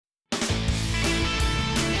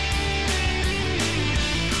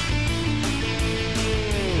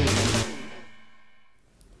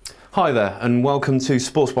Hi there and welcome to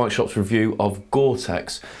Sports Bike Shop's review of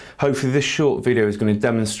Gore-Tex. Hopefully this short video is going to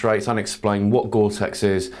demonstrate and explain what Gore-Tex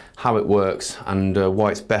is, how it works and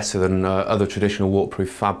why it's better than other traditional waterproof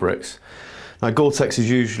fabrics. Now Gore-Tex is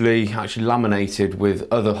usually actually laminated with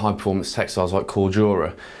other high performance textiles like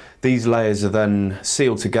Cordura. These layers are then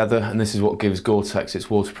sealed together and this is what gives Gore-Tex its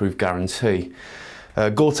waterproof guarantee.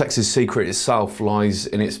 Gore-Tex's secret itself lies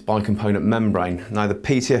in its bicomponent membrane. Now the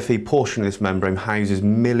PTFE portion of this membrane houses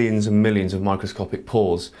millions and millions of microscopic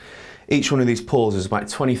pores. Each one of these pores is about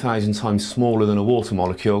 20,000 times smaller than a water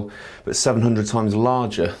molecule, but 700 times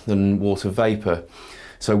larger than water vapour.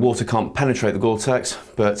 So water can't penetrate the Gore-Tex,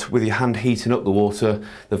 but with your hand heating up the water,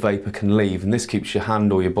 the vapour can leave, and this keeps your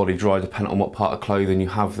hand or your body dry depending on what part of clothing you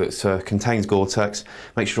have that contains Gore-Tex.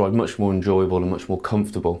 Makes your ride much more enjoyable and much more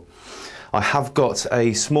comfortable. I have got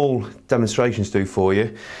a small demonstration to do for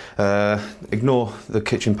you. Ignore the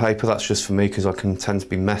kitchen paper, that's just for me because I can tend to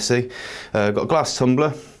be messy. Got a glass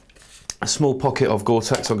tumbler, a small pocket of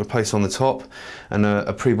Gore-Tex I'm going to place on the top, and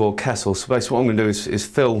a pre-boiled kettle. So basically what I'm going to do is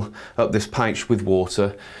fill up this pouch with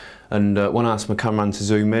water, and when I ask my cameraman to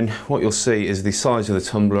zoom in, what you'll see is the sides of the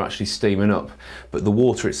tumbler actually steaming up, but the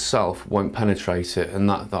water itself won't penetrate it, and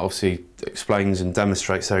that obviously explains and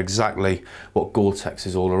demonstrates there exactly what Gore-Tex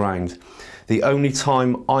is all around. The only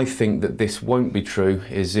time I think that this won't be true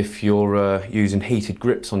is if you're using heated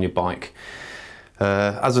grips on your bike.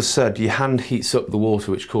 As I said, your hand heats up the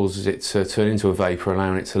water, which causes it to turn into a vapour,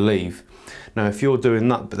 allowing it to leave. Now if you're doing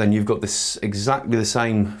that, but then you've got this exactly the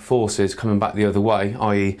same forces coming back the other way,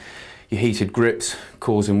 i.e. your heated grips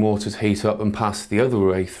causing water to heat up and pass the other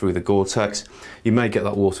way through the Gore-Tex, you may get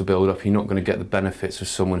that water build up. You're not going to get the benefits of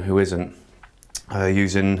someone who isn't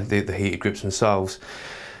using the heated grips themselves.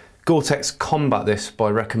 Gore-Tex combat this by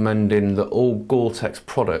recommending that all Gore-Tex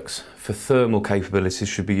products for thermal capabilities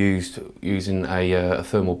should be used using a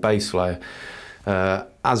thermal base layer.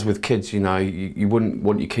 As with kids, you know, you wouldn't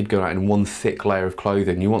want your kid going out in one thick layer of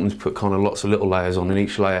clothing. You want them to put kind of lots of little layers on, and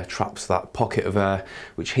each layer traps that pocket of air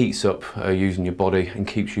which heats up using your body and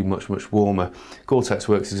keeps you much warmer. Gore-Tex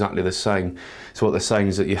works exactly the same. So what they're saying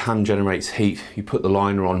is that your hand generates heat, you put the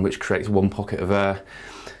liner on which creates one pocket of air,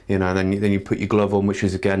 you know, and then you put your glove on, which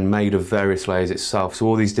is again made of various layers itself. So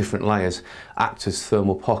all these different layers act as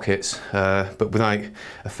thermal pockets, but without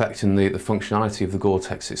affecting the functionality of the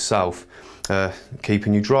Gore-Tex itself,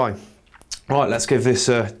 keeping you dry. Right, let's give this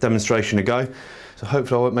demonstration a go. So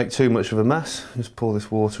hopefully I won't make too much of a mess. Just pour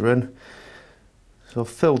this water in. So I've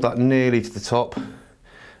filled that nearly to the top,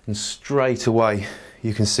 and straight away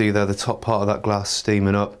you can see there the top part of that glass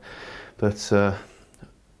steaming up. But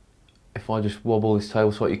if I just wobble this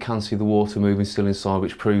table so you can see the water moving still inside,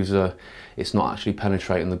 which proves it's not actually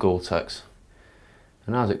penetrating the Gore-Tex.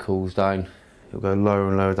 And as it cools down, it'll go lower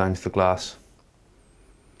and lower down to the glass.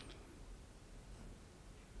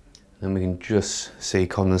 Then we can just see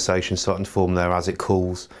condensation starting to form there as it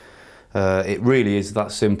cools. It really is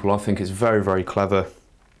that simple. I think it's very clever.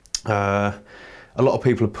 A lot of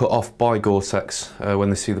people are put off by Gore-Tex when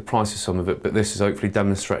they see the price of some of it, but this has hopefully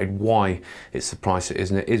demonstrated why it's the price it is,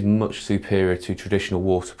 and it is much superior to traditional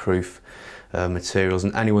waterproof materials,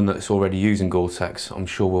 and anyone that's already using Gore-Tex I'm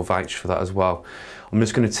sure will vouch for that as well. I'm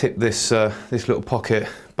just going to tip this, this little pocket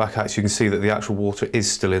back out so you can see that the actual water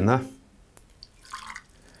is still in there.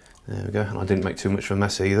 There we go, and I didn't make too much of a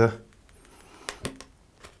mess either.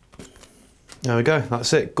 There we go,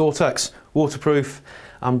 that's it. Gore-Tex, waterproof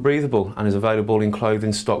and breathable, and is available in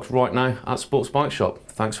clothing stocked right now at Sports Bike Shop.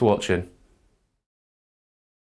 Thanks for watching.